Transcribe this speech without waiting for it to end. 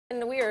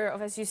we are,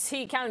 as you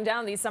see, counting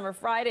down these summer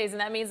Fridays,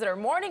 and that means that our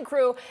morning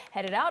crew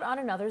headed out on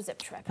another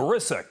zip trip.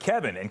 Marissa,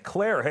 Kevin, and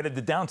Claire headed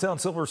to downtown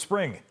Silver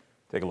Spring.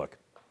 Take a look.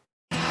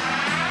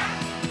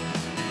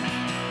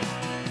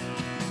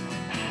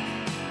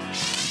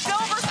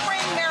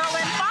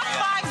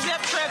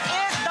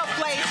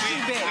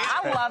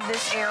 I love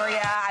this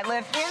area. I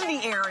live in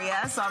the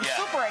area, so I'm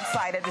super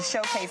excited to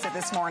showcase it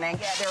this morning.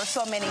 Yeah, there are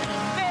so many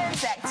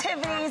events,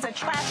 activities,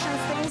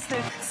 attractions, things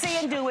to see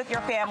and do with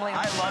your family.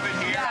 I love it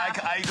here. Yeah.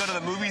 I go to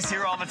the movies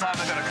here all the time.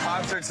 I go to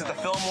concerts at the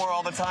Fillmore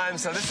all the time,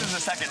 so this is a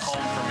second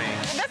home for me.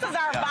 This is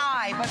our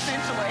vibe,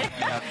 essentially.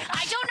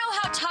 I don't know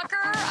how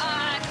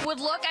Tucker would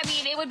look. I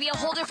mean, it would be a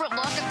whole different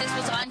look if this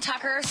was on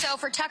Tucker. So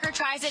for Tucker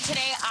Tries It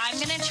today, I'm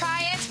going to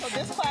try it. So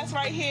this class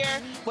right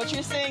here, what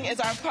you're seeing is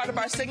our part of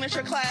our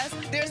signature class.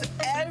 There's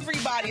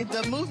everybody.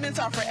 The movements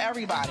are for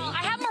everybody.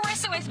 I have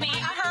Marissa with me.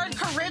 I heard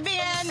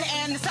Caribbean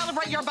and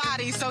celebrate your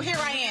body, so here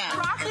I am.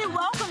 Rocky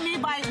welcomed me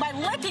by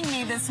licking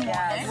me this morning.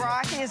 Yes,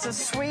 Rocky is a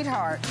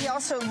sweetheart. He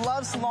also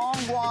loves long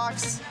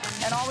walks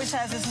and always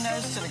has his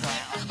nose to the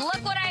ground.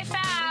 Look what I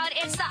found.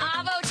 It's the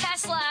Avo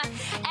Tesla.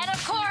 And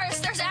of course,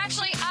 there's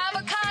actually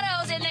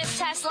avocados in this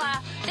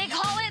Tesla. They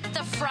call it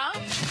the front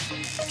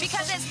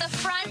because it's the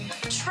front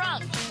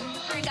trunk.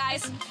 All right,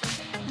 guys,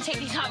 I'll take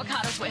these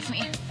avocados with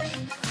me.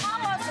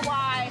 Tell us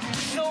why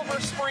Silver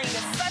Spring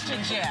is such a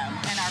gem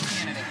in our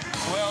community.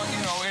 Well,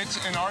 you know,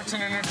 it's an arts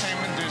and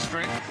entertainment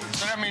district,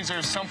 so that means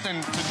there's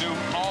something to do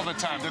all the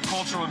time. The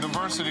cultural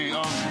diversity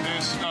of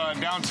this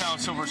downtown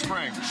Silver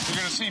Spring. You're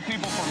going to see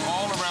people from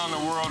all around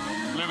the world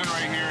living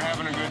right here,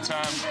 having a good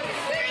time.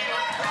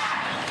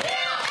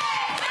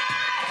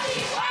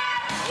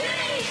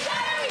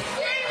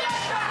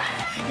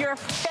 Your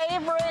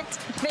favorite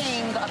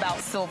thing about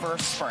Silver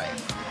Spring?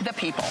 The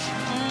people.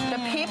 The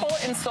people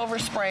in Silver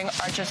Spring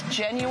are just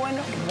genuine,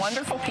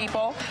 wonderful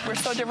people. We're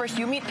so diverse.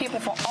 You meet people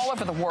from all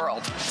over the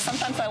world.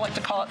 Sometimes I like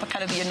to call it the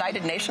kind of the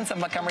United Nations of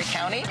Montgomery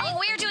County. Oh,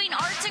 we're doing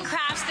arts and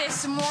crafts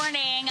this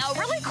morning. A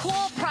really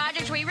cool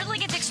project where you really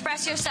get to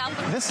express yourself.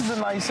 This is a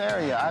nice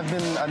area. I've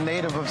been a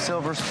native of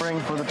Silver Spring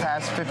for the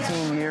past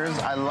 15 years.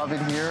 I love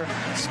it here.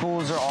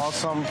 Schools are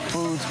awesome.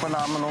 Food's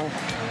phenomenal.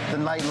 The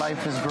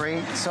nightlife is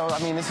great. So, I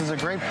mean, this is a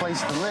great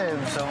place to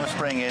live. Silver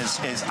Spring is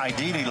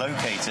ideally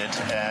located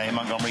in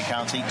Montgomery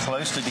County,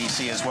 close to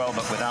D.C. as well,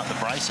 but without the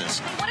prices.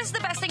 What is the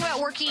best thing about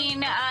working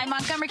in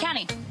Montgomery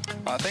County?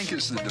 I think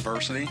it's the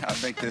diversity. I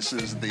think this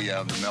is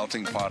the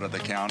melting pot of the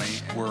county.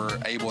 We're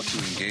able to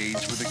engage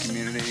with the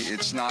community.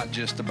 It's not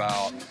just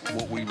about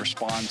what we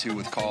respond to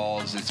with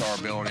calls. It's our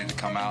ability to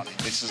come out.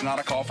 This is not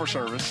a call for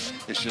service.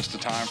 It's just a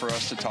time for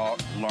us to talk,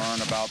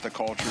 learn about the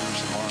cultures,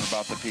 learn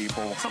about the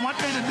people. So my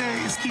day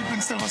today is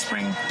keeping Silver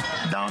Spring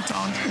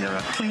downtown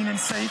here clean and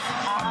safe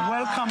and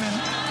welcoming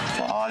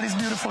for all these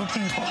beautiful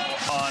people.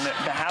 On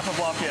behalf of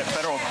Lafayette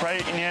Federal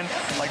Credit Union,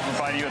 I'd like to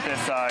provide you with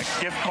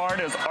this gift card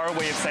as our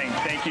way of saying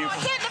thank you.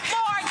 Hit the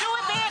floor, do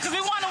it there, because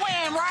we want to